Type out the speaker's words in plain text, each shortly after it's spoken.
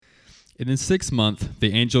In the 6th month,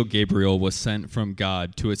 the angel Gabriel was sent from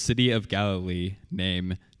God to a city of Galilee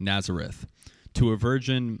named Nazareth, to a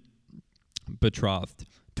virgin betrothed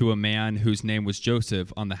to a man whose name was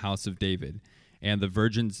Joseph on the house of David, and the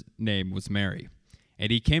virgin's name was Mary.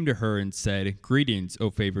 And he came to her and said, "Greetings, O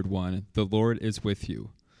favored one, the Lord is with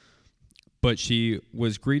you." But she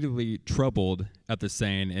was greedily troubled at the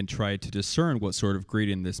saying and tried to discern what sort of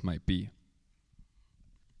greeting this might be.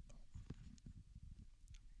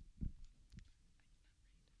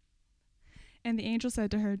 And the angel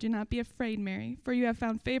said to her, "Do not be afraid, Mary, for you have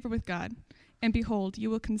found favor with God. And behold,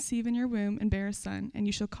 you will conceive in your womb and bear a son, and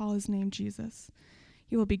you shall call his name Jesus.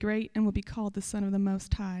 He will be great and will be called the Son of the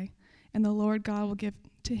Most High. And the Lord God will give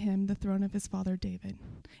to him the throne of his father David.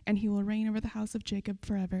 And he will reign over the house of Jacob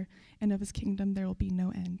forever, and of his kingdom there will be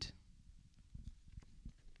no end."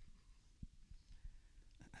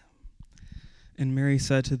 And Mary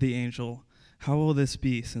said to the angel, "How will this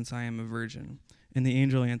be, since I am a virgin?" And the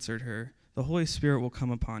angel answered her, "The Holy Spirit will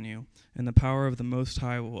come upon you, and the power of the Most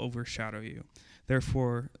High will overshadow you.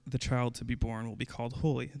 Therefore, the child to be born will be called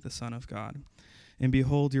Holy, the Son of God. And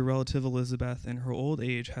behold, your relative Elizabeth, in her old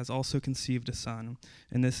age, has also conceived a son,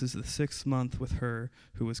 and this is the 6th month with her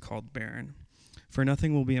who is called barren. For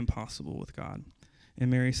nothing will be impossible with God."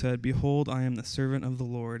 And Mary said, "Behold, I am the servant of the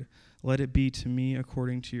Lord. Let it be to me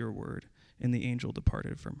according to your word." And the angel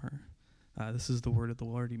departed from her. This is the word of the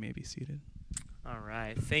Lord. You may be seated. All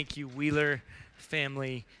right. Thank you, Wheeler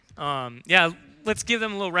family. Let's give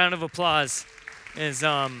them a little round of applause as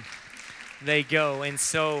they go. And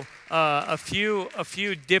so a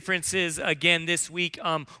few differences again this week.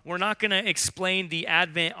 We're not going to explain the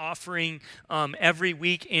Advent offering every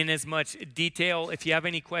week in as much detail. If you have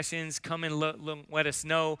any questions, come and let us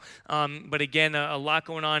know. But again, a lot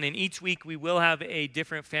going on. And each week we will have a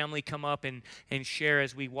different family come up and share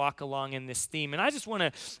as we walk along in this theme. And I just want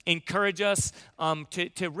to encourage us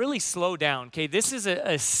to really slow down. Okay, this is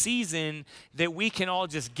a season that we can all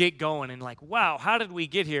just get going and like, wow, how did we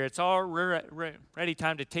get here? It's all ready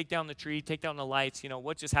time to take down the tree, take down the lights,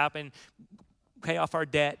 what just happened, pay off our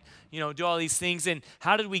debt, do all these things. And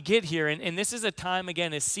how did we get here? And this is a time,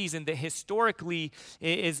 again, a season that historically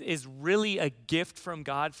is really a gift from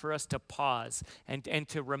God for us to pause and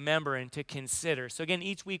to remember and to consider. So again,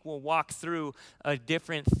 each week we'll walk through a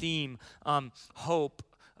different theme, hope,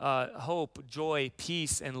 joy,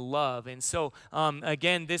 peace, and love. And so,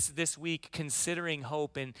 again, this week, considering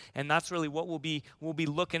hope, and that's really what we'll be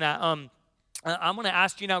looking at. I'm going to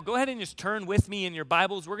ask you now, go ahead and just turn with me in your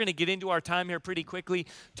Bibles. We're going to get into our time here pretty quickly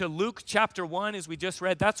to Luke chapter 1, as we just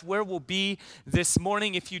read. That's where we'll be this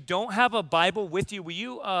morning. If you don't have a Bible with you, will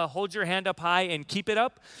you hold your hand up high and keep it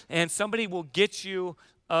up? And somebody will get you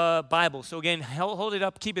a Bible. So again, hold it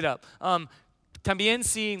up, keep it up. También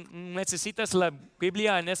si necesitas la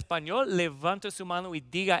Biblia en español, levanta su mano y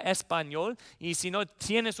diga español. Y si no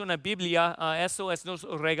tienes una Biblia, eso es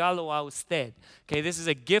nuestro regalo a usted. Okay, this is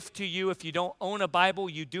a gift to you. If you don't own a Bible,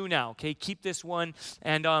 you do now. Okay, keep this one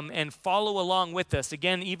and follow along with us.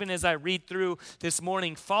 Again, even as I read through this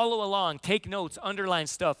morning, follow along, take notes, underline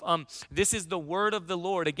stuff. This is the word of the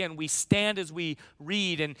Lord. Again, we stand as we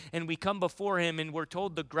read and we come before Him, and we're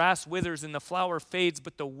told the grass withers and the flower fades,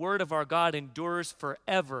 but the word of our God endures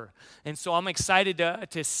forever. And so I'm excited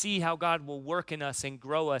to see how God will work in us and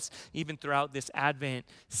grow us even throughout this Advent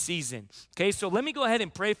season. Okay, so let me go ahead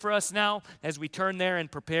and pray for us now as we turn there and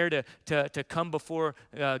prepare to come before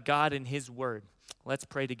God and His word. Let's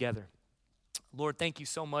pray together. Lord, thank you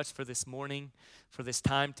so much for this morning, for this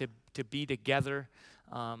time to be together.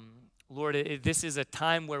 Lord, this is a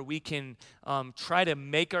time where we can try to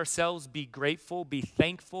make ourselves be grateful, be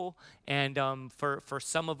thankful, and for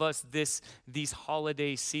some of us, these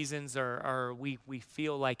holiday seasons we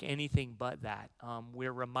feel like anything but that.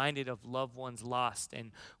 We're reminded of loved ones lost,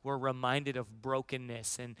 and we're reminded of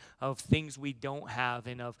brokenness and of things we don't have,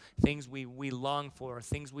 and of things we long for, or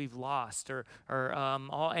things we've lost,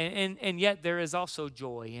 and yet there is also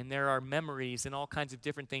joy, and there are memories and all kinds of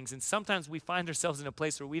different things. And sometimes we find ourselves in a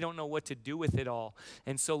place where we don't know what to do with it all.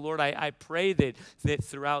 And so, Lord, I pray that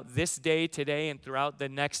throughout this day today and throughout the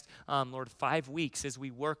next, Lord, 5 weeks as we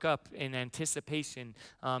work up in anticipation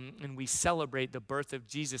and we celebrate the birth of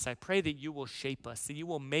Jesus, I pray that you will shape us, that you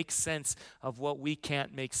will make sense of what we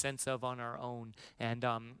can't make sense of on our own. And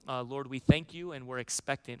Lord, we thank you, and we're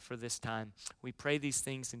expectant for this time. We pray these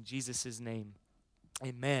things in Jesus' name.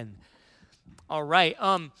 Amen. All right,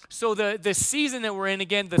 so the season that we're in,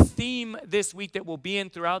 again, the theme this week that we'll be in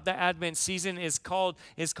throughout the Advent season is called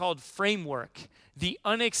Framework, the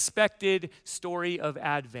unexpected story of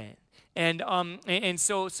Advent.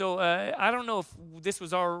 So I don't know if this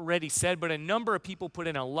was already said, but a number of people put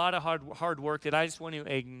in a lot of hard work that I just want to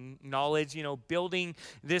acknowledge, building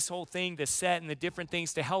this whole thing, the set and the different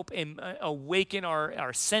things to help awaken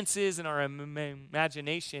our senses and our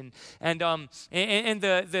imagination. And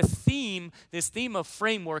the theme, this theme of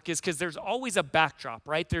framework is because there's always a backdrop,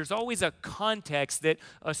 right? There's always a context that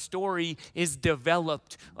a story is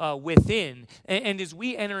developed within. And as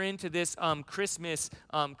we enter into this Christmas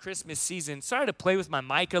season. Sorry to play with my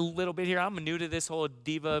mic a little bit here. I'm new to this whole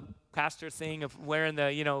diva pastor thing of wearing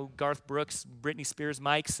the, Garth Brooks, Britney Spears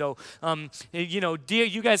mic. So,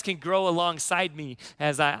 you guys can grow alongside me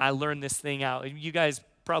as I learn this thing out. You guys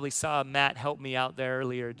probably saw Matt help me out there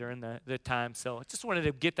earlier during the time. So I just wanted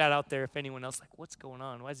to get that out there if anyone else what's going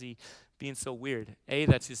on? Why is he being so weird? A,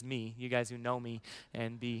 that's just me, you guys who know me,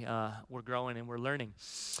 and B, we're growing and we're learning.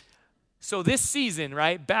 So this season,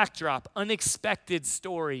 right, backdrop, unexpected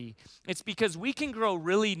story. It's because we can grow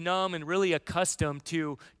really numb and really accustomed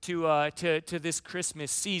to this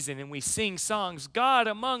Christmas season, and we sing songs, God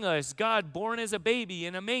among us, God born as a baby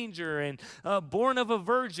in a manger, and born of a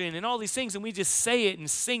virgin, and all these things, and we just say it and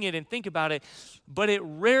sing it and think about it, but it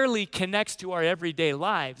rarely connects to our everyday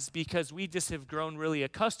lives because we just have grown really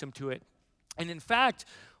accustomed to it. And in fact,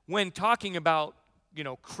 when talking about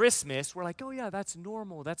Christmas, we're like, oh yeah, that's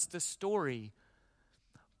normal. That's the story.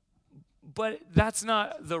 But that's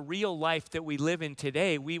not the real life that we live in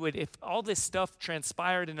today. We would, if all this stuff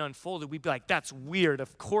transpired and unfolded, we'd be like, that's weird.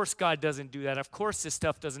 Of course God doesn't do that. Of course this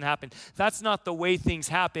stuff doesn't happen. That's not the way things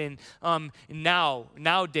happen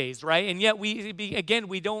nowadays, right? And yet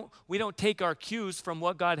we don't take our cues from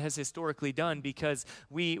what God has historically done because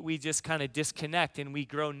we just kind of disconnect and we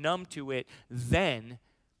grow numb to it then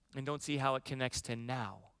and don't see how it connects to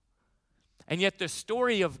now. And yet the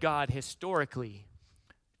story of God historically,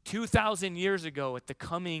 2,000 years ago at the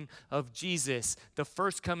coming of Jesus, the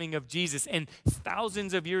first coming of Jesus, and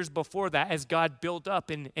thousands of years before that as God built up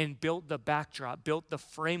and built the backdrop, built the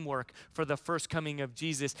framework for the first coming of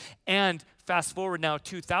Jesus. And fast forward now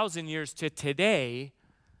 2,000 years to today,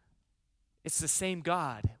 it's the same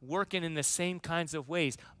God working in the same kinds of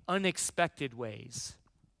ways, unexpected ways.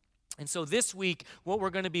 And so this week, what we're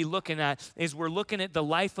going to be looking at is we're looking at the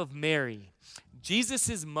life of Mary,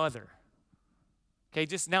 Jesus' mother. Okay,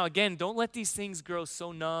 just now again, don't let these things grow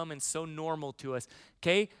so numb and so normal to us.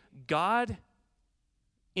 Okay, God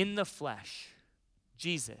in the flesh,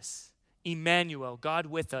 Jesus, Emmanuel, God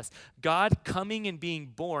with us, God coming and being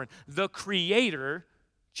born, the Creator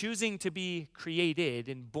choosing to be created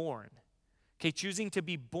and born. Okay, choosing to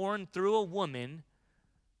be born through a woman.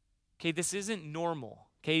 Okay, this isn't normal.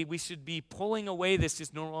 Okay, we should be pulling away this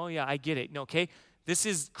is normal. Oh yeah, I get it. No, okay, this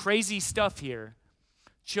is crazy stuff here.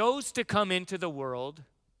 Chose to come into the world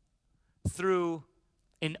through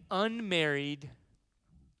an unmarried,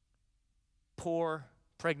 poor,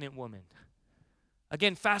 pregnant woman.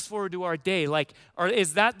 Again, fast forward to our day.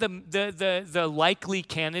 Is that the likely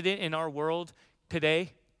candidate in our world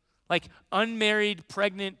today? Like unmarried,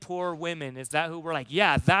 pregnant, poor women. Is that who we're like,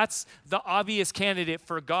 yeah, that's the obvious candidate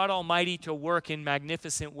for God Almighty to work in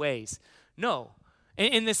magnificent ways? No.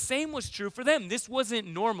 And the same was true for them. This wasn't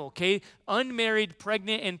normal, okay? Unmarried,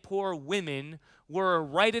 pregnant, and poor women were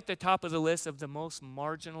right at the top of the list of the most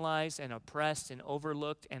marginalized and oppressed and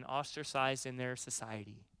overlooked and ostracized in their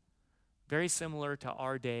society. Very similar to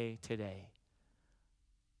our day today.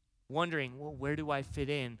 Wondering, well, where do I fit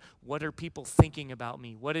in? What are people thinking about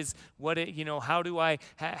me? How do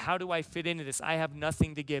I fit into this? I have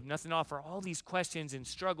nothing to give, nothing to offer. All these questions and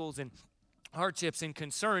struggles and hardships and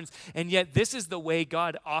concerns, and yet this is the way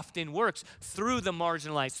God often works, through the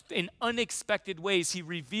marginalized. In unexpected ways, He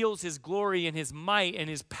reveals His glory and His might and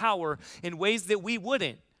His power in ways that we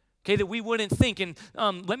wouldn't. Okay, that we wouldn't think. And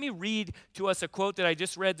let me read to us a quote that I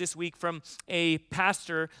just read this week from a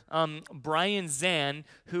pastor, Brian Zahnd,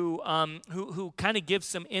 who kind of gives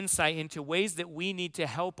some insight into ways that we need to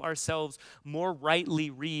help ourselves more rightly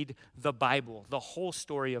read the Bible, the whole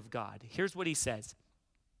story of God. Here's what he says.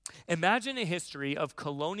 Imagine a history of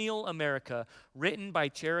colonial America written by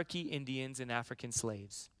Cherokee Indians and African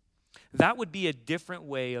slaves. That would be a different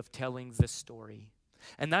way of telling the story.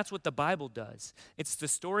 And that's what the Bible does. It's the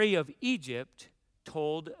story of Egypt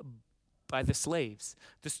told by the slaves,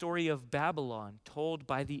 the story of Babylon told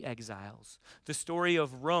by the exiles, the story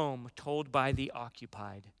of Rome told by the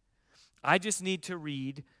occupied. I just need to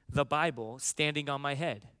read the Bible standing on my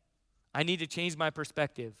head. I need to change my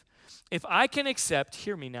perspective. If I can accept,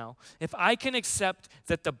 hear me now, if I can accept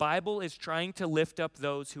that the Bible is trying to lift up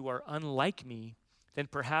those who are unlike me, then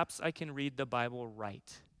perhaps I can read the Bible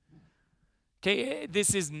right. Okay,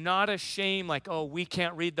 this is not a shame like, oh, we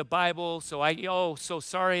can't read the Bible, so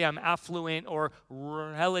sorry, I'm affluent or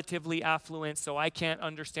relatively affluent, so I can't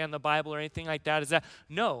understand the Bible or anything like that.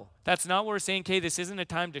 No, that's not what we're saying. Okay, this isn't a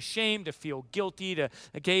time to shame, to feel guilty,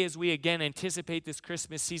 as we again anticipate this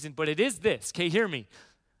Christmas season, but it is this. Okay, hear me.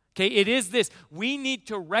 Okay, it is this. We need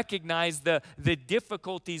to recognize the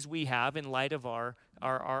difficulties we have in light of our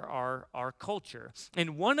culture.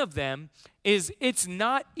 And one of them is it's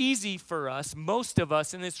not easy for us, most of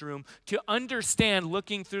us in this room, to understand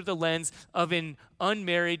looking through the lens of an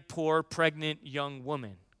unmarried, poor, pregnant young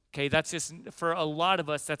woman. Okay, that's just, for a lot of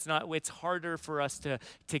us, it's harder for us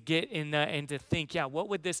to get in that and to think, what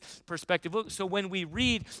would this perspective look? So when we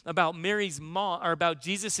read about Mary's mom, or about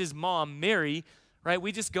Jesus' mom, Mary, right,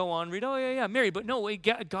 we just go on, read, Mary. But no,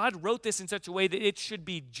 God wrote this in such a way that it should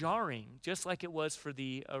be jarring, just like it was for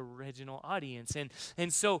the original audience.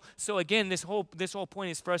 And so again, this whole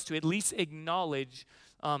point is for us to at least acknowledge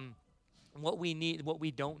what we need, what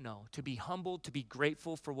we don't know, to be humble, to be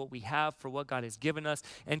grateful for what we have, for what God has given us,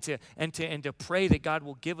 and to pray that God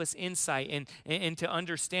will give us insight and to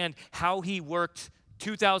understand how He worked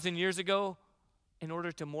 2,000 years ago in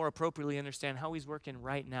order to more appropriately understand how He's working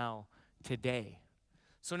right now, today.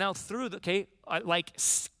 So now like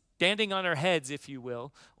standing on our heads, if you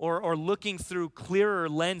will, or looking through clearer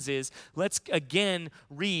lenses, let's again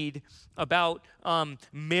read about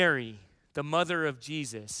Mary, the mother of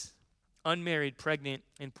Jesus, unmarried, pregnant,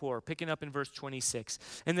 and poor. Picking up in verse 26.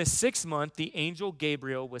 In the 6th month, the angel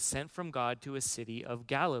Gabriel was sent from God to a city of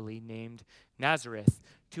Galilee named Nazareth,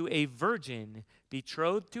 to a virgin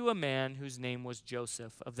betrothed to a man whose name was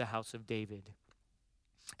Joseph, of the house of David.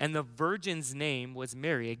 And the virgin's name was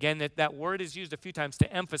Mary. Again, that word is used a few times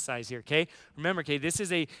to emphasize here, okay? Remember, okay, this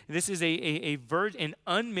is an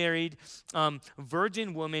unmarried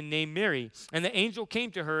virgin woman named Mary. And the angel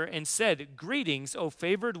came to her and said, "Greetings, O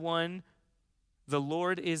favored one, the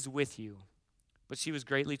Lord is with you." But she was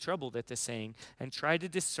greatly troubled at the saying and tried to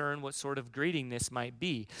discern what sort of greeting this might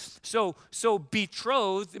be. So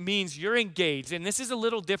betrothed means you're engaged. And this is a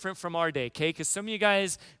little different from our day, okay? Because some of you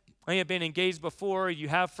guys may have been engaged before. You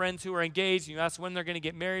have friends who are engaged. And you ask when they're going to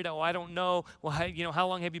get married. Oh, I don't know. Well, how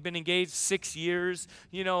long have you been engaged? 6 years.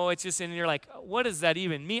 It's just, and you're like, what does that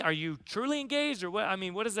even mean? Are you truly engaged, or what? I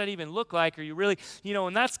mean, what does that even look like? Are you really,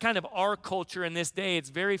 and that's kind of our culture in this day. It's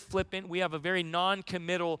very flippant. We have a very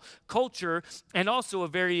non-committal culture and also a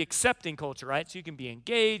very accepting culture, right? So you can be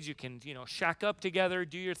engaged. You can, shack up together,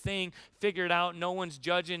 do your thing, figure it out. No one's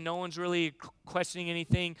judging. No one's really questioning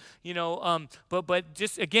anything, but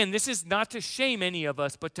just, again, this is not to shame any of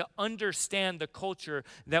us, but to understand the culture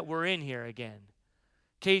that we're in here again.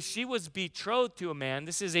 Okay, she was betrothed to a man.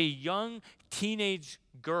 This is a young teenage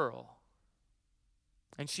girl.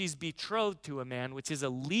 And she's betrothed to a man, which is a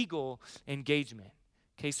legal engagement.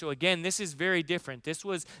 Okay, so again, this is very different. This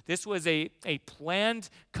was a planned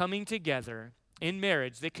coming together in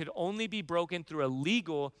marriage that could only be broken through a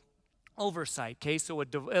legal oversight. Okay, so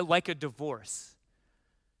like a divorce.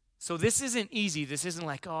 So this isn't easy. This isn't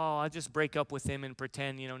like, oh, I'll just break up with him and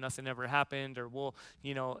pretend, nothing ever happened, or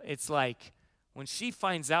it's like when she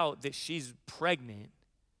finds out that she's pregnant,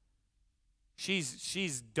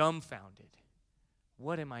 she's dumbfounded.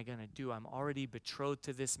 What am I going to do? I'm already betrothed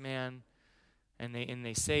to this man, and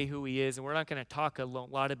they say who he is. And we're not going to talk a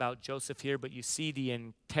lot about Joseph here, but you see the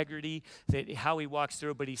integrity, how he walks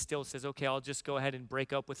through, but he still says, okay, I'll just go ahead and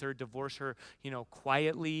break up with her, divorce her,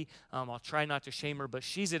 quietly. I'll try not to shame her, but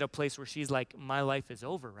she's at a place where she's like, my life is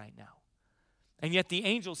over right now. And yet the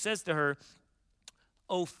angel says to her,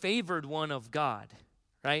 "O favored one of God,"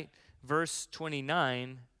 right? Verse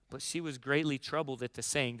 29, but she was greatly troubled at the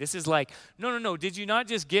saying. This is like, no. Did you not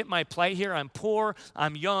just get my plight here? I'm poor,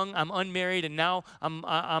 I'm young, I'm unmarried, and now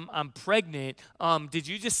I'm pregnant. Did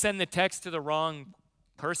you just send the text to the wrong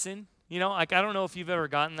person? I don't know if you've ever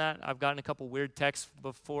gotten that. I've gotten a couple weird texts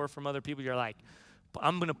before from other people. You're like,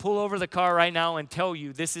 I'm going to pull over the car right now and tell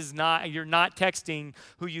you you're not texting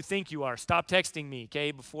who you think you are. Stop texting me,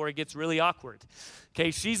 okay, before it gets really awkward. Okay,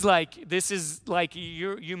 she's like, this is like,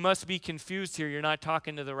 you must be confused here. You're not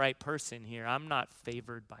talking to the right person here. I'm not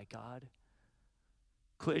favored by God.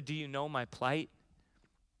 Do you know my plight?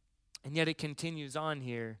 And yet it continues on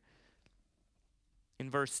here. In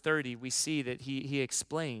verse 30, we see that he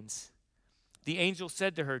explains. The angel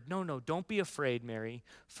said to her, No, don't be afraid, Mary,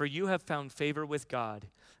 for you have found favor with God.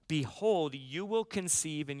 Behold, you will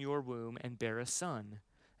conceive in your womb and bear a son,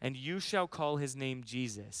 and you shall call his name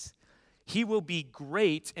Jesus. He will be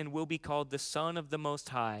great and will be called the Son of the Most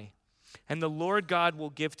High. And the Lord God will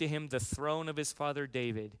give to him the throne of his father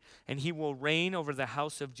David, and he will reign over the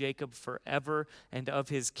house of Jacob forever, and of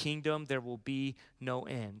his kingdom there will be no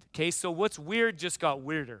end. Okay, so what's weird just got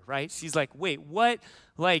weirder, right? She's like, wait, what?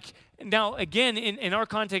 Like, now again, in our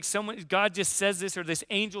context, God just says this, or this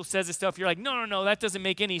angel says this stuff. You're like, no, that doesn't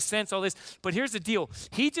make any sense, all this. But here's the deal.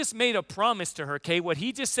 He just made a promise to her, okay? What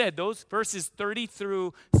he just said, those verses 30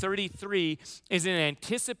 through 33, is an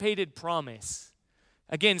anticipated promise.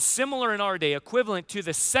 Again, similar in our day, equivalent to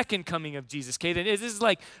the second coming of Jesus. Okay, this is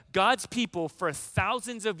like God's people for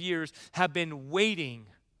thousands of years have been waiting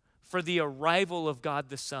for the arrival of God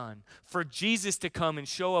the Son, for Jesus to come and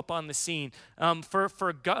show up on the scene,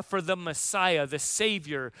 for the Messiah, the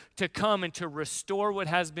Savior, to come and to restore what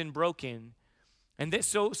has been broken. And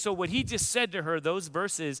so what he just said to her, those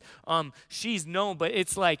verses, she's known, but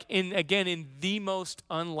it's like in the most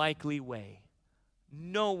unlikely way.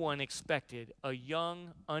 No one expected a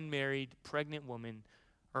young, unmarried, pregnant woman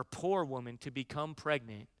or poor woman to become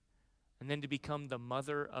pregnant and then to become the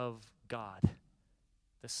mother of God,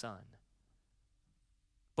 the Son.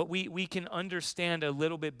 But we can understand a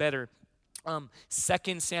little bit better.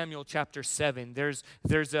 2 Samuel chapter 7, there's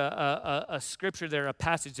a scripture there, a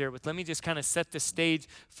passage there, but let me just kind of set the stage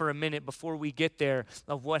for a minute before we get there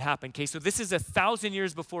of what happened. Okay, so this is 1,000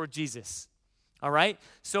 years before Jesus. All right?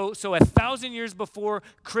 So 1,000 years before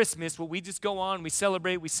Christmas, what we just go on, we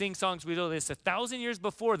celebrate, we sing songs, we do this. 1,000 years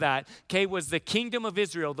before that, okay, was the kingdom of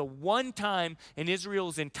Israel. The one time in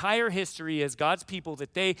Israel's entire history as God's people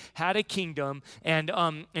that they had a kingdom. And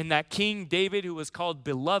that King David, who was called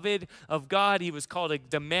beloved of God, he was called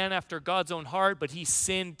the man after God's own heart, but he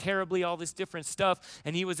sinned terribly, all this different stuff.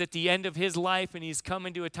 And he was at the end of his life, and he's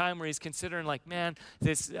coming to a time where he's considering like, man,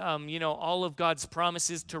 this, all of God's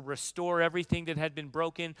promises to restore everything that had been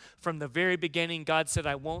broken from the very beginning. God said,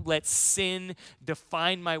 I won't let sin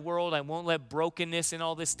define my world. I won't let brokenness and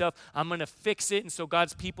all this stuff. I'm going to fix it. And so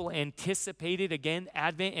God's people anticipated, again,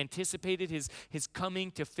 Advent anticipated his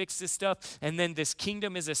coming to fix this stuff. And then this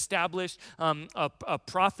kingdom is established. A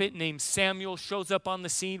prophet named Samuel shows up on the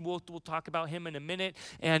scene. We'll talk about him in a minute.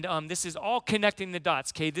 And this is all connecting the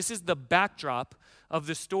dots, okay? This is the backdrop of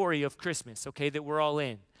the story of Christmas, okay, that we're all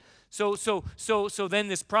in. So then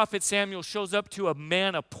this prophet Samuel shows up to a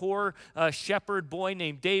man, a poor shepherd boy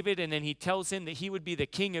named David, and then he tells him that he would be the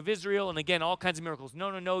king of Israel. And again, all kinds of miracles.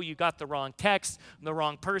 No, you got the wrong text, the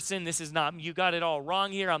wrong person. This is not, you got it all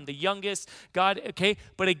wrong here. I'm the youngest. God, okay?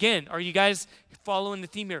 But again, are you guys following the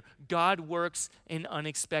theme here? God works in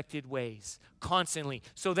unexpected ways. Constantly.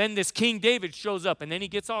 So then this King David shows up, and then he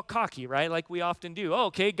gets all cocky, right? Like we often do. Oh,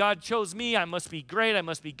 okay, God chose me. I must be great. I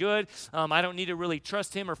must be good. I don't need to really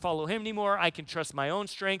trust him or follow him anymore. I can trust my own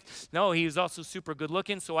strength. No, he was also super good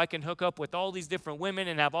looking, so I can hook up with all these different women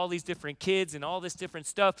and have all these different kids and all this different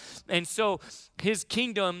stuff. And so his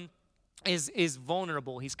kingdom is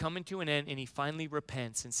vulnerable. He's coming to an end, and he finally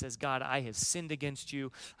repents and says, God, I have sinned against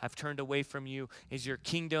you. I've turned away from you. Is your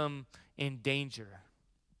kingdom in danger?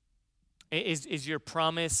 Is your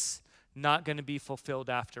promise not going to be fulfilled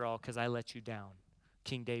after all because I let you down?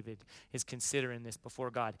 King David is considering this before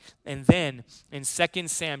God. And then in 2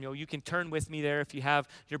 Samuel, you can turn with me there if you have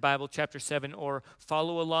your Bible, chapter 7, or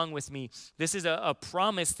follow along with me. This is a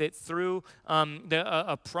promise that through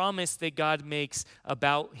a promise that God makes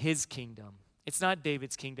about his kingdom. It's not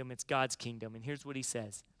David's kingdom, it's God's kingdom. And here's what he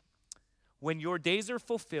says. When your days are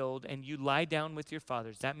fulfilled and you lie down with your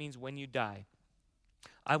fathers, that means when you die,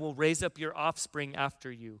 I will raise up your offspring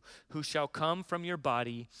after you, who shall come from your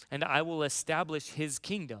body, and I will establish his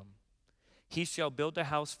kingdom. He shall build a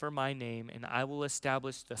house for my name, and I will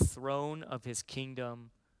establish the throne of his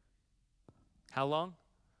kingdom. How long?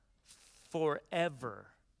 Forever.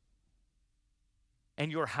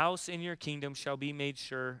 And your house and your kingdom shall be made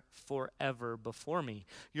sure forever before me.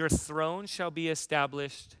 Your throne shall be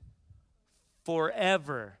established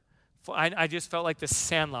forever. I just felt like the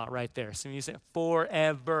Sandlot right there. Some of you say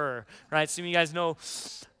forever, right? Some of you guys know,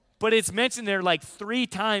 but it's mentioned there like 3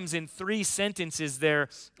 times in 3 sentences there.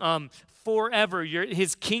 Forever,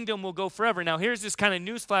 his kingdom will go forever. Now, here's this kind of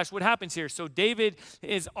newsflash. What happens here? So David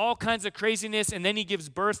is all kinds of craziness, and then he gives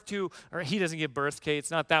birth to, or he doesn't give birth. Okay,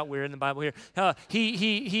 it's not that weird in the Bible here.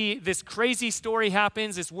 This crazy story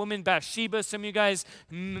happens. This woman Bathsheba. Some of you guys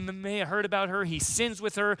may have heard about her. He sins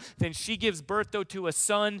with her. Then she gives birth though to a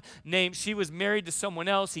son named. She was married to someone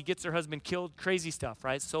else. He gets her husband killed. Crazy stuff,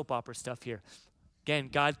 right? Soap opera stuff here. Again,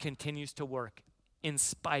 God continues to work in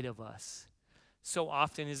spite of us. So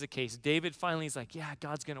often is the case. David finally is like, yeah,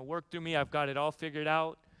 God's going to work through me. I've got it all figured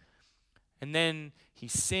out. And then he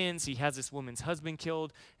sins. He has this woman's husband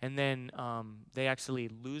killed. And then they actually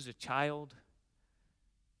lose a child.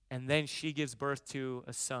 And then she gives birth to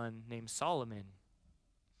a son named Solomon.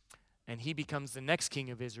 And he becomes the next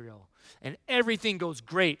king of Israel. And everything goes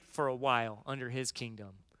great for a while under his kingdom.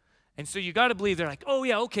 And so you got to believe they're like, oh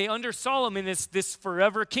yeah, okay, under Solomon, this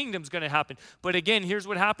forever kingdom's going to happen. But again, here's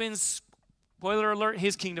what happens. Spoiler alert,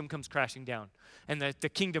 his kingdom comes crashing down. And the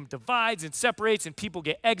kingdom divides and separates, and people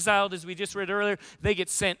get exiled, as we just read earlier. They get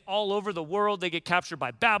sent all over the world. They get captured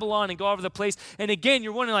by Babylon and go all over the place. And again,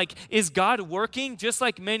 you're wondering, like, is God working? Just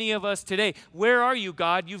like many of us today. Where are you,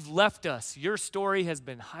 God? You've left us. Your story has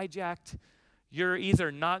been hijacked. You're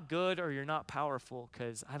either not good or you're not powerful,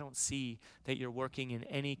 because I don't see that you're working in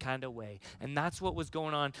any kind of way. And that's what was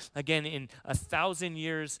going on, again, in 1,000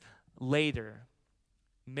 years later.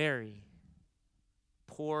 Mary,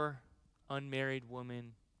 poor, unmarried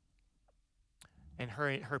woman, and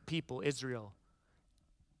her people, Israel,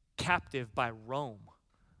 captive by Rome.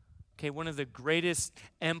 Okay, one of the greatest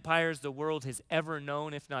empires the world has ever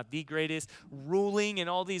known, if not the greatest, ruling in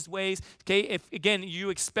all these ways. Okay, if again you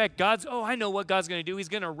expect I know what God's going to do. He's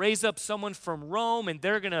going to raise up someone from Rome, and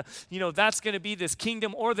they're going to, that's going to be this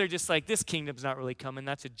kingdom. Or they're just like, this kingdom's not really coming.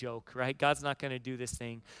 That's a joke, right? God's not going to do this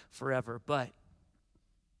thing forever. But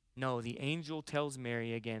no, the angel tells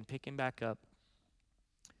Mary again, picking back up.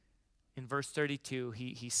 In verse 32,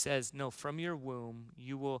 he says, no, from your womb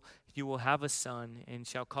you will have a son, and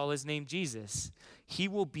shall call his name Jesus. He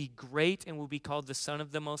will be great and will be called the Son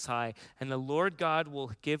of the Most High, and the Lord God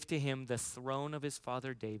will give to him the throne of his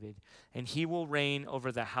father David, and he will reign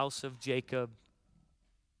over the house of Jacob.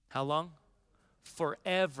 How long?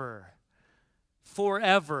 Forever.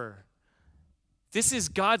 Forever. This is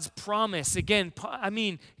God's promise. Again,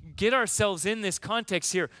 get ourselves in this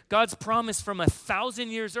context here. God's promise from 1,000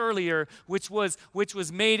 years earlier, which was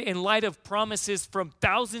made in light of promises from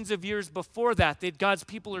thousands of years before that God's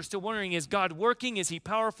people are still wondering, is God working? Is he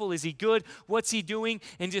powerful? Is he good? What's he doing?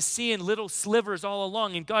 And just seeing little slivers all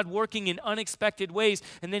along, and God working in unexpected ways.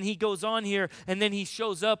 And then he goes on here, and then he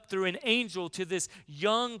shows up through an angel to this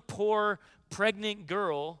young, poor, pregnant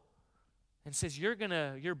girl and says,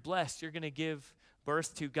 you're blessed. You're going to give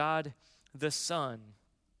birth to God the Son.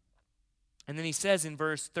 And then he says in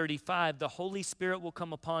verse 35, the Holy Spirit will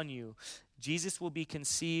come upon you. Jesus will be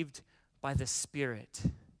conceived by the Spirit.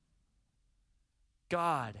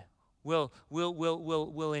 God will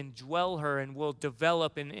indwell her and will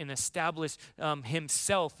develop and establish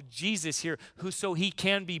himself, Jesus here, so he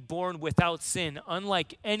can be born without sin,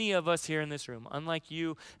 unlike any of us here in this room, unlike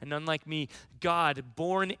you and unlike me. God,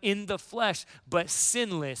 born in the flesh, but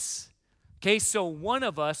sinless. Okay, so one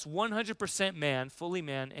of us, 100% man, fully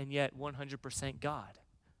man, and yet 100% God.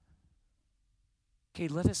 Okay,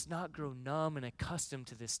 let us not grow numb and accustomed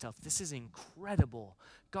to this stuff. This is incredible.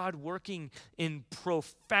 God working in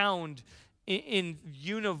profound, in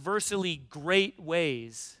universally great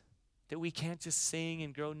ways that we can't just sing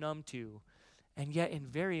and grow numb to, and yet in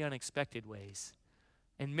very unexpected ways.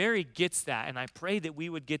 And Mary gets that, and I pray that we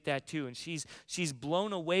would get that too. And she's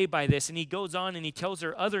blown away by this. And he goes on and he tells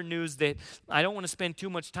her other news that I don't want to spend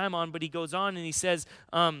too much time on, but he goes on and he says,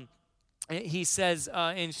 and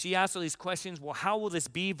she asks all these questions. Well, how will this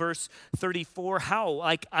be? Verse 34, how?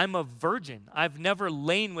 Like, I'm a virgin. I've never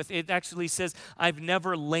lain with, it actually says, I've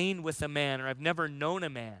never lain with a man, or I've never known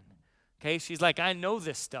a man. Okay, she's like, I know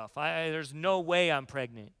this stuff. There's no way I'm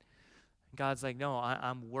pregnant. God's like, no,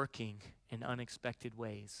 I'm working in unexpected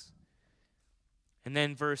ways. And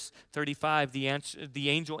then verse 35, the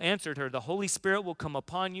angel answered her, the Holy Spirit will come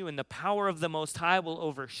upon you, and the power of the Most High will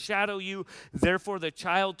overshadow you. Therefore, the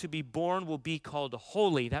child to be born will be called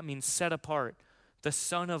holy. That means set apart, the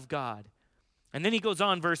Son of God. And then he goes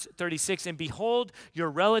on, verse 36, and behold, your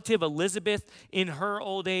relative Elizabeth in her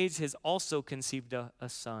old age has also conceived a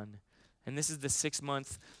son. And this is the 6th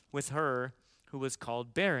month with her who was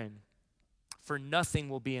called barren. For nothing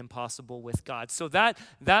will be impossible with God. So that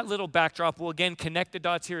little backdrop will again connect the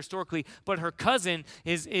dots here historically. But her cousin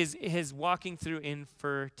is walking through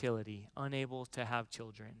infertility, unable to have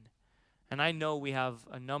children. And I know we have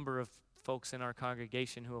a number of folks in our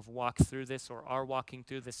congregation who have walked through this or are walking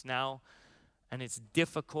through this now. And it's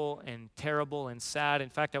difficult and terrible and sad. In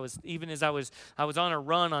fact, I was on a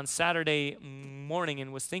run on Saturday morning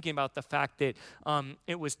and was thinking about the fact that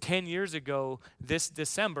it was 10 years ago this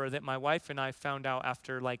December that my wife and I found out,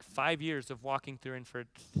 after like 5 years of walking through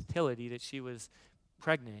infertility, that she was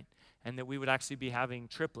pregnant and that we would actually be having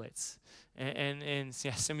triplets. And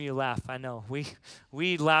yeah, some of you laugh. I know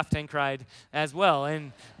we laughed and cried as well.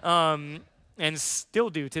 And and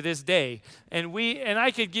still do to this day. And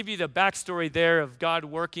I could give you the backstory there of God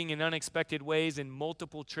working in unexpected ways and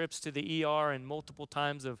multiple trips to the ER and multiple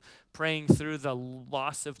times of praying through the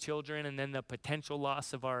loss of children and then the potential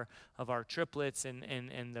loss of our triplets and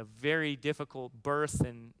the very difficult birth,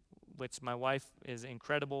 and which my wife is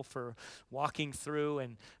incredible for walking through,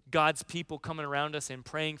 and God's people coming around us and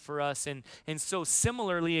praying for us. And so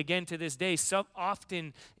similarly, again, to this day, so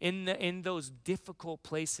often in those difficult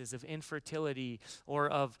places of infertility or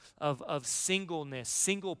of singleness,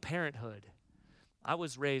 single parenthood. I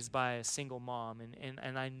was raised by a single mom,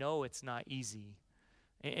 and I know it's not easy.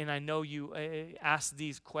 And I know you ask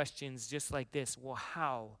these questions just like this. Well,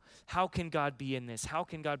 how? How can God be in this? How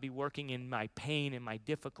can God be working in my pain and my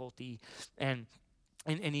difficulty? And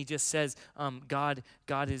he just says, God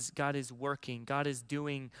is working. God is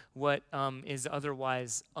doing what is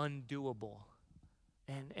otherwise undoable.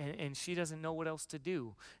 And she doesn't know what else to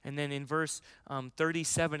do. And then in verse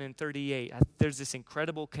 37 and 38, there's this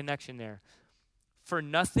incredible connection there. For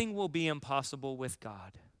nothing will be impossible with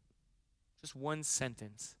God. Just one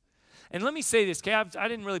sentence. And let me say this, okay, I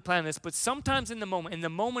didn't really plan this, but sometimes in the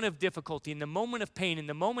moment of difficulty, in the moment of pain, in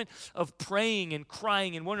the moment of praying and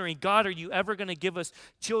crying and wondering, God, are you ever going to give us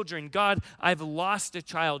children? God, I've lost a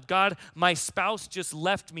child. God, my spouse just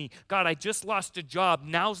left me. God, I just lost a job.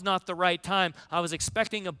 Now's not the right time. I was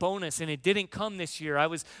expecting a bonus and it didn't come this year.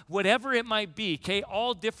 Whatever it might be, okay,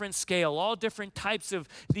 all different scale, all different types of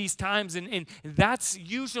these times. And that's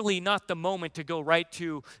usually not the moment to go right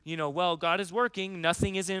to, well, God is working.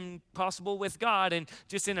 Nothing is impossible with God, and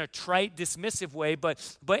just in a trite, dismissive way, but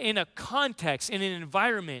in a context, in an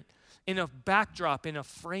environment, in a backdrop, in a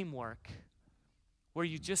framework where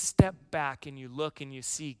you just step back and you look and you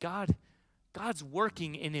see God's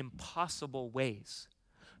working in impossible ways.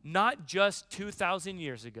 Not just 2,000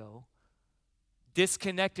 years ago,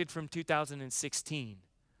 disconnected from 2016.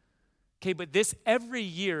 Okay, but every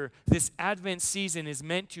year, this Advent season is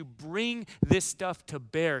meant to bring this stuff to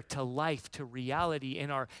bear, to life, to reality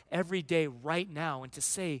in our everyday right now, and to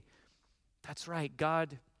say, that's right,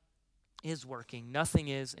 God is working. Nothing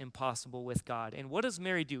is impossible with God. And what does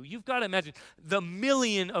Mary do? You've got to imagine the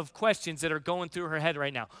million of questions that are going through her head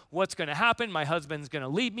right now. What's going to happen? My husband's going to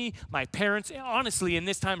leave me. My parents, honestly, in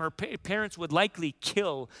this time, her parents would likely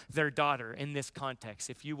kill their daughter in this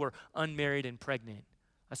context if you were unmarried and pregnant.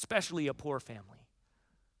 Especially a poor family.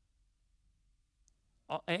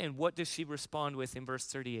 And what does she respond with in verse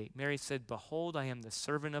 38? Mary said, behold, I am the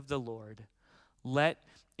servant of the Lord. Let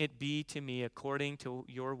it be to me according to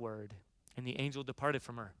your word. And the angel departed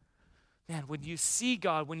from her. Man, when you see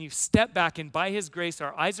God, when you step back and by his grace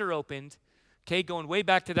our eyes are opened, okay, going way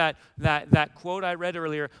back to that quote I read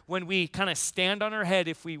earlier, when we kind of stand on our head,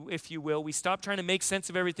 if you will, we stop trying to make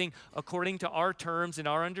sense of everything according to our terms and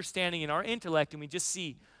our understanding and our intellect, and we just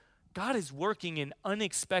see God is working in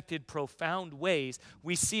unexpected, profound ways.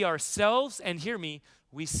 We see ourselves, and hear me,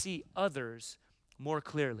 we see others more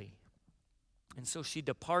clearly. And so she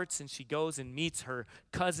departs and she goes and meets her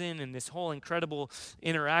cousin, and this whole incredible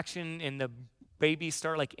interaction, and the babies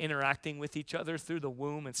start like interacting with each other through the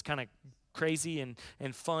womb. It's kind of crazy and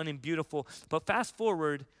fun and beautiful. But fast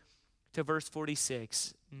forward to verse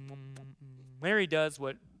 46. Mary does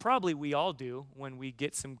what probably we all do when we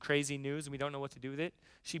get some crazy news and we don't know what to do with it.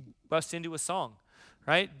 She busts into a song,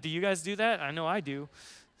 right? Do you guys do that? I know I do.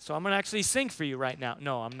 So I'm going to actually sing for you right now.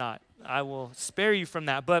 No, I'm not. I will spare you from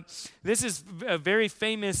that. But this is a very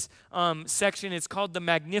famous section. It's called the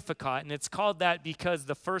Magnificat, and it's called that because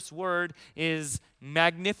the first word is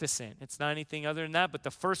magnificent. It's not anything other than that, but the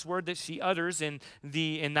first word that she utters in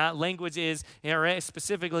that language is, or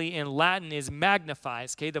specifically in Latin, is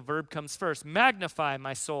magnifies. Okay, the verb comes first. Magnify,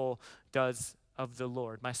 my soul does of the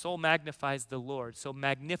Lord. My soul magnifies the Lord. So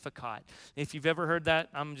Magnificat. If you've ever heard that,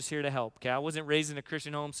 I'm just here to help. Okay, I wasn't raised in a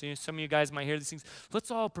Christian home, so some of you guys might hear these things. Let's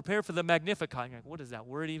all prepare for the Magnificat. You're like, what does that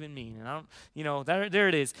word even mean? And I don't, there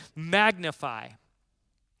it is. Magnify.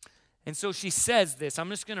 And so she says this. I'm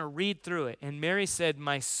just going to read through it. And Mary said,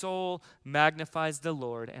 my soul magnifies the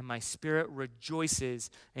Lord, and my spirit rejoices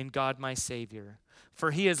in God my Savior. For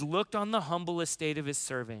he has looked on the humble estate of his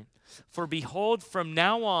servant. For behold, from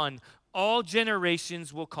now on, all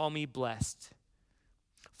generations will call me blessed.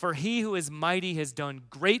 For he who is mighty has done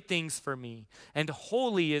great things for me, and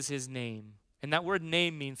holy is his name. And that word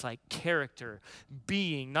name means like character,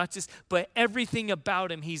 being, not just, but everything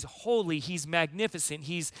about him. He's holy, he's magnificent,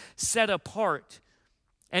 he's set apart.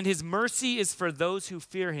 And his mercy is for those who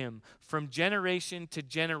fear him from generation to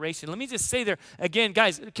generation. Let me just say there, again,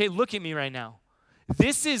 guys, okay, look at me right now.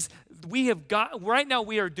 Right now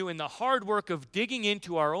we are doing the hard work of digging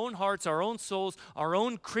into our own hearts, our own souls, our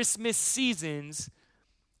own Christmas seasons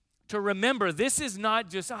to remember this is not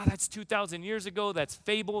just, that's 2,000 years ago, that's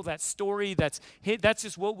fable, that's story, that's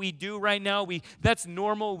just what we do right now. That's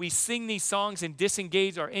normal. We sing these songs and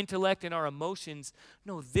disengage our intellect and our emotions.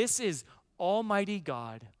 No, this is Almighty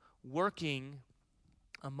God working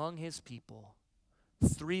among his people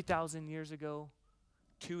 3,000 years ago,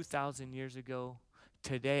 2,000 years ago,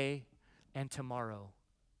 today, and tomorrow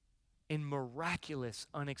in miraculous,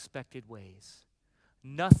 unexpected ways.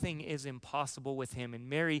 Nothing is impossible with him. And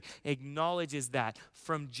Mary acknowledges that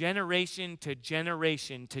from generation to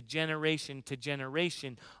generation to generation to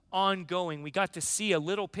generation, ongoing. We got to see a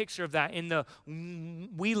little picture of that in the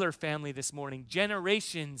Wheeler family this morning.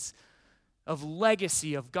 Generations of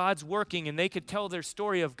legacy of God's working, and they could tell their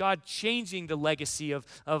story of God changing the legacy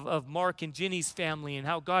of Mark and Ginny's family and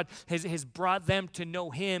how God has brought them to know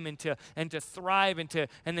him and to thrive and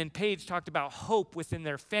then Paige talked about hope within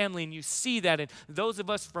their family, and you see that. And those of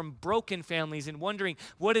us from broken families and wondering,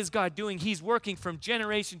 what is God doing? He's working from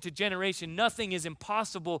generation to generation. Nothing is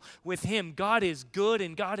impossible with him. God is good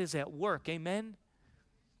and God is at work. Amen?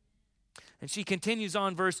 And she continues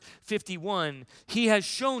on, verse 51. He has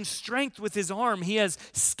shown strength with his arm. He has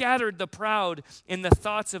scattered the proud in the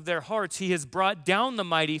thoughts of their hearts. He has brought down the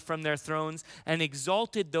mighty from their thrones and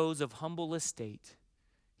exalted those of humble estate.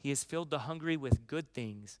 He has filled the hungry with good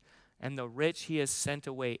things, and the rich he has sent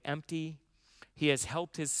away empty. He has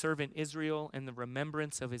helped his servant Israel in the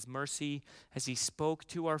remembrance of his mercy, as he spoke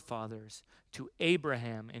to our fathers, to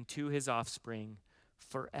Abraham and to his offspring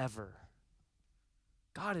forever.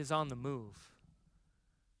 God is on the move.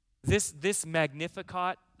 This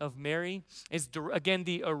Magnificat of Mary is, again,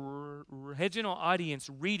 the original audience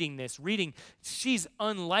reading. She's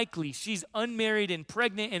unlikely. She's unmarried and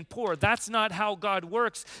pregnant and poor. That's not how God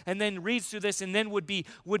works. And then reads through this and then would be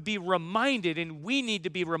reminded, and we need to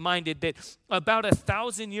be reminded that about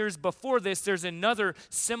 1,000 years before this, there's another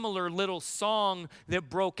similar little song that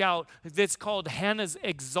broke out that's called Hannah's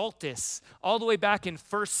Exultus, all the way back in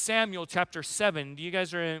 1 Samuel chapter 7. Do you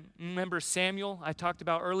guys remember Samuel I talked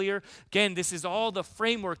about earlier? Again, this is all the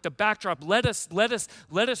framework, the backdrop. Let us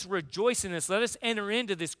rejoice in this. Let us enter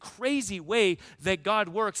into this crazy way that God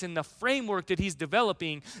works and the framework that he's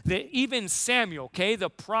developing, that even Samuel, the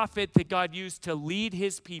prophet that God used to lead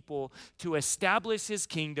his people, to establish his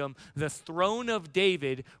kingdom, the throne of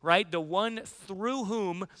David, right? The one through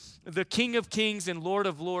whom the King of Kings and Lord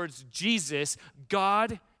of Lords, Jesus,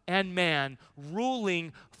 God and man,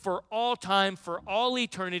 ruling for all time, for all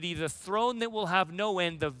eternity, the throne that will have no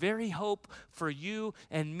end, the very hope for you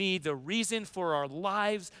and me, the reason for our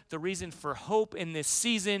lives, the reason for hope in this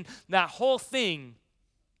season, that whole thing.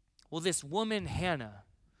 Well, this woman, Hannah,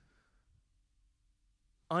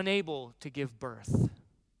 unable to give birth,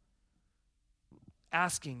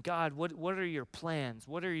 asking God, what are your plans?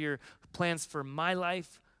 What are your plans for my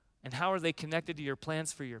life? And how are they connected to your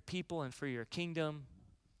plans for your people and for your kingdom?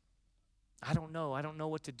 I don't know. I don't know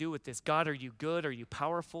what to do with this. God, are you good? Are you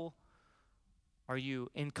powerful? Are you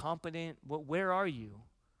incompetent? Where are you?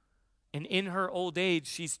 And in her old age,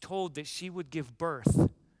 she's told that she would give birth.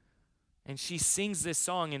 And she sings this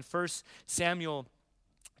song in 1 Samuel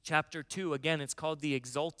chapter 2. Again, it's called the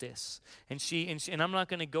Exultus. And I'm not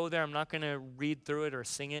going to go there. I'm not going to read through it or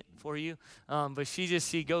sing it for you. But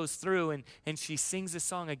she goes through and she sings this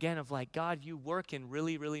song again of like, God, you work in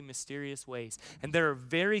really, really mysterious ways. And there are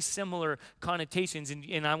very similar connotations.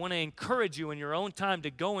 And I want to encourage you in your own time to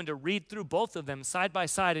go and to read through both of them side by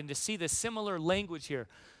side and to see the similar language here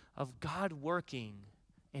of God working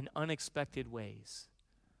in unexpected ways.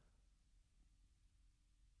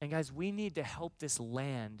 And guys, we need to help this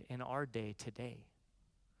land in our day today,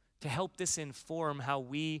 to help this inform how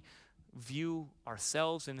we view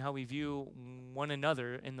ourselves and how we view one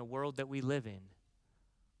another in the world that we live in.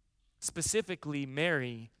 Specifically,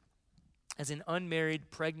 Mary as an unmarried,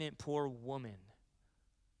 pregnant, poor woman.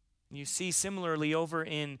 You see similarly over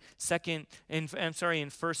in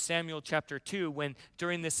 1 Samuel chapter 2, when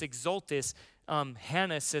during this Exultus,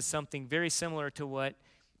 Hannah says something very similar to what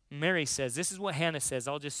Mary says. This is what Hannah says.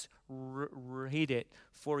 I'll just read it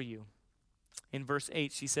for you. In verse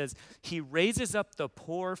 8, she says, He raises up the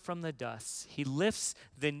poor from the dust. He lifts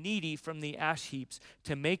the needy from the ash heaps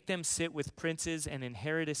to make them sit with princes and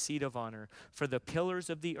inherit a seat of honor. For the pillars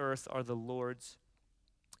of the earth are the Lord's,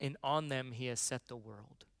 and on them he has set the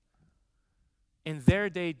world. In their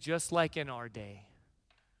day, just like in our day,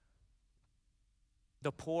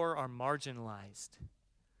 the poor are marginalized.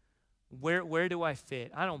 Where do I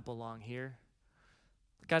fit? I don't belong here.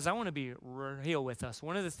 Guys, I want to be real with us.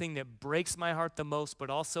 One of the things that breaks my heart the most, but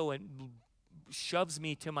also it shoves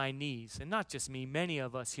me to my knees, and not just me, many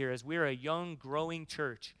of us here, as we're a young, growing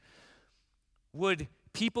church, would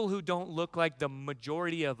people who don't look like the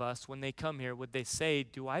majority of us when they come here, would they say,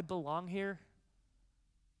 do I belong here?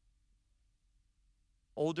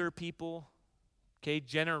 Older people, okay,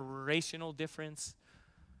 generational difference,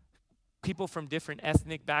 people from different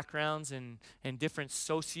ethnic backgrounds and different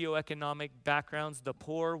socioeconomic backgrounds, the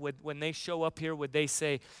poor, when they show up here, would they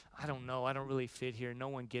say, I don't know, I don't really fit here, no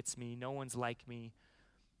one gets me, no one's like me?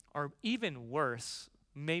 Or even worse,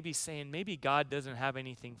 maybe saying, maybe God doesn't have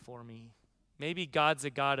anything for me. Maybe God's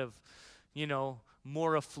a God of,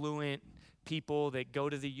 more affluent people that go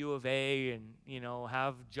to the U of A and,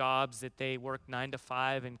 have jobs that they work 9 to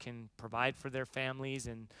 5 and can provide for their families,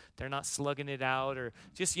 and they're not slugging it out, or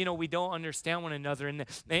just, we don't understand one another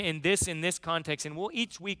in this context. And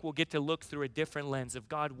each week we'll get to look through a different lens of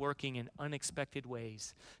God working in unexpected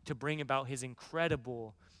ways to bring about his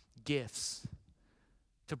incredible gifts,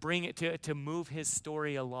 to bring it to move his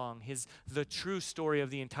story along, the true story of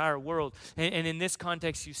the entire world. And in this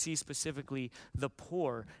context, you see specifically the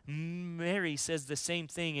poor. Mary says the same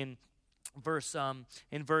thing in verse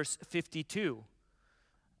 52.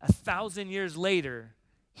 1,000 years later,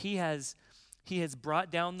 he has brought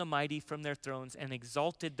down the mighty from their thrones and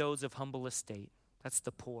exalted those of humble estate. That's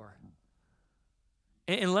the poor.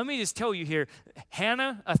 And let me just tell you here,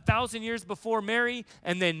 Hannah, 1,000 years before Mary,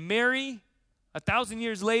 and then Mary, 1,000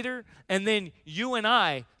 years later, and then you and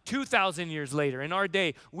I, 2,000 years later in our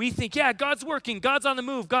day, we think, yeah, God's working, God's on the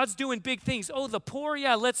move, God's doing big things. Oh, the poor,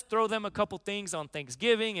 yeah, let's throw them a couple things on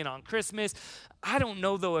Thanksgiving and on Christmas. I don't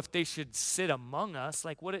know, though, if they should sit among us.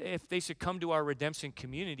 Like, what if they should come to our redemption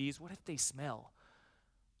communities? What if they smell?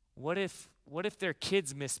 What if their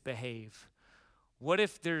kids misbehave? What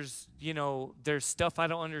if there's stuff I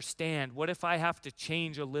don't understand? What if I have to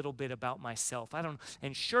change a little bit about myself?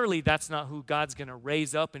 And surely that's not who God's going to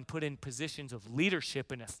raise up and put in positions of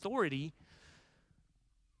leadership and authority.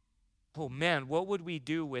 Oh man, what would we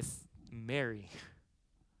do with Mary,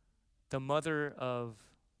 the mother of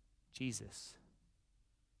Jesus?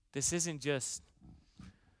 This isn't just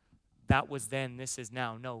that was then, this is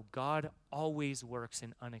now. No, God always works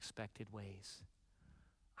in unexpected ways.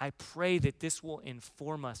 I pray that this will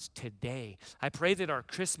inform us today. I pray that our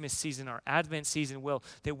Christmas season, our Advent season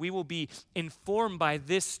that we will be informed by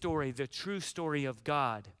this story, the true story of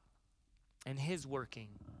God and his working.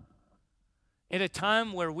 At a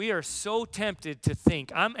time where we are so tempted to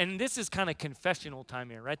think, and this is kind of confessional time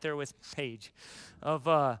here, right there with Paige, of,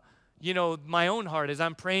 my own heart as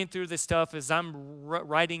I'm praying through this stuff, as I'm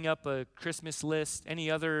writing up a Christmas list. Any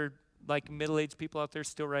other middle-aged people out there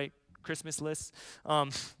still write Christmas lists? I'm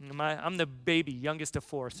the baby, youngest of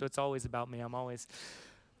 4, so it's always about me.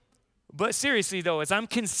 But seriously, though, as I'm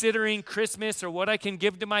considering Christmas or what I can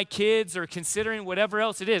give to my kids or considering whatever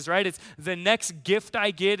else it is, right? It's the next gift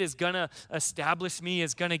I get is going to establish me,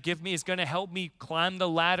 is going to help me climb the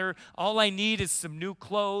ladder. All I need is some new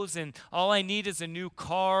clothes, and all I need is a new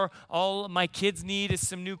car. All my kids need is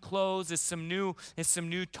some new clothes, is some new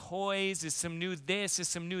toys, is some new this, is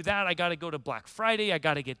some new that. I got to go to Black Friday. I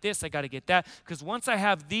got to get this. I got to get that. Because once I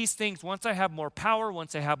have these things, once I have more power,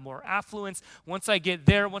 once I have more affluence, once I get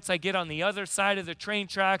there, once I get on the other side of the train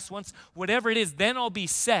tracks, once whatever it is, then I'll be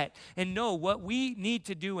set. And no, what we need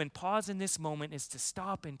to do and pause in this moment is to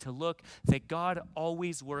stop and to look that God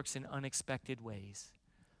always works in unexpected ways.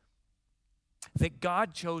 That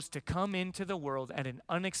God chose to come into the world at an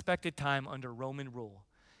unexpected time under Roman rule,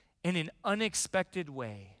 in an unexpected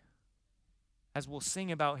way, as we'll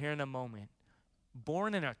sing about here in a moment,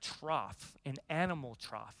 born in a trough, an animal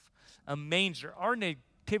trough, a manger. Our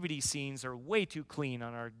nativity scenes are way too clean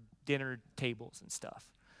on our dinner tables and stuff.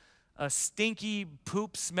 A stinky,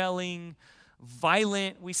 poop-smelling,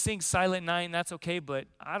 violent, we sing Silent Night, and that's okay, but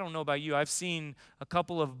I don't know about you. I've seen a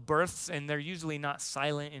couple of births, and they're usually not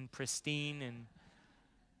silent and pristine. And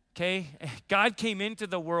okay, God came into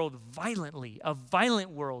the world violently, a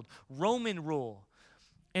violent world, Roman rule,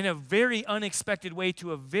 in a very unexpected way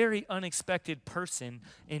to a very unexpected person,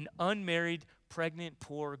 an unmarried, pregnant,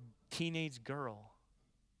 poor teenage girl.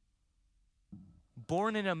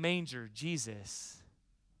 Born in a manger, Jesus,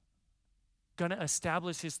 going to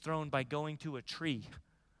establish his throne by going to a tree,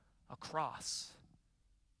 a cross.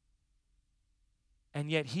 And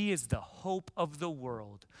yet he is the hope of the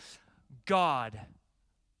world. God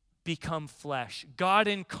become flesh. God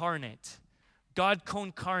incarnate. God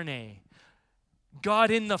con carne.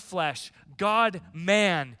 God in the flesh. God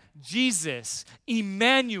man. Jesus.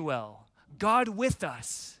 Emmanuel. God with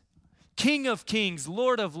us. King of kings,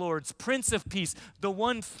 Lord of lords, Prince of peace, the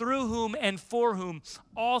one through whom and for whom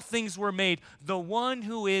all things were made, the one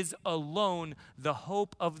who is alone the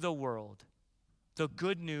hope of the world, the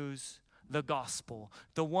good news, the gospel,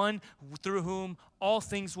 the one through whom all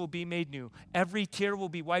things will be made new. Every tear will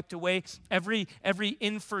be wiped away. Every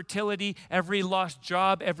infertility, every lost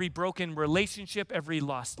job, every broken relationship, every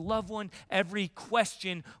lost loved one, every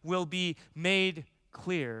question will be made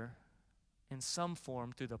clear in some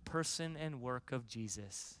form through the person and work of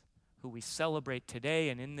Jesus, who we celebrate today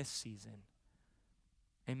and in this season.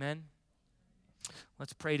 Amen.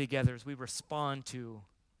 Let's pray together as we respond to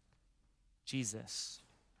Jesus.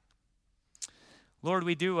 Lord,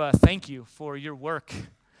 we do thank you for your work.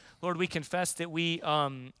 Lord, we confess that we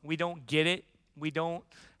don't get it. We don't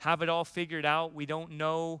have it all figured out. We don't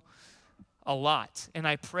know a lot. And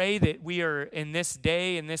I pray that we are in this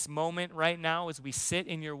day, in this moment right now, as we sit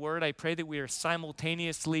in your word, I pray that we are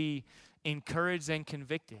simultaneously encouraged and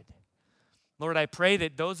convicted. Lord, I pray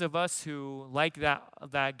that those of us who, like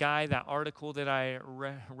that guy, that article that I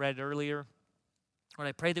read earlier, Lord,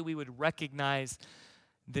 I pray that we would recognize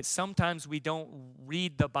that sometimes we don't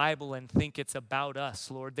read the Bible and think it's about us,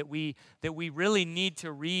 Lord, that we really need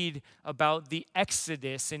to read about the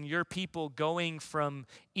Exodus and your people going from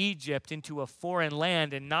Egypt into a foreign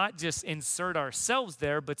land and not just insert ourselves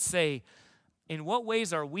there, but say, in what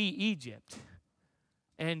ways are we Egypt?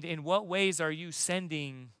 And in what ways are you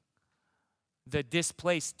sending the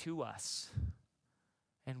displaced to us?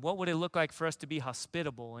 And what would it look like for us to be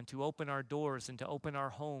hospitable and to open our doors and to open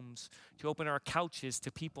our homes, to open our couches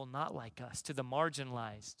to people not like us, to the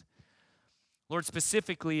marginalized? Lord,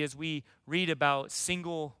 specifically as we read about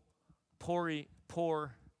single,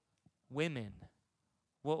 poor women,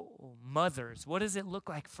 mothers, what does it look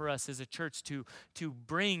like for us as a church to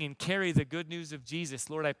bring and carry the good news of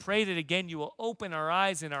Jesus? Lord, I pray that again you will open our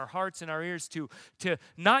eyes and our hearts and our ears to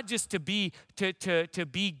not just to be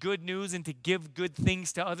good news and to give good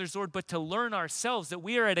things to others, Lord, but to learn ourselves that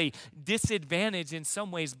we are at a disadvantage in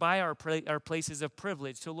some ways by our places of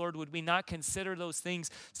privilege. So Lord, would we not consider those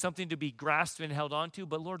things something to be grasped and held onto,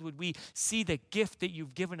 but Lord, would we see the gift that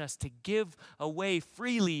you've given us to give away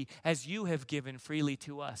freely as you have given freely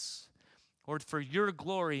to us. Lord, for your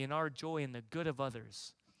glory and our joy and the good of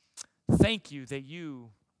others. Thank you that you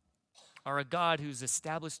are a God who's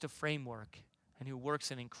established a framework and who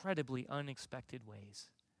works in incredibly unexpected ways.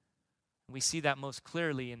 We see that most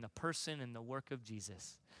clearly in the person and the work of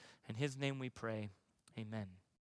Jesus. In his name we pray, amen.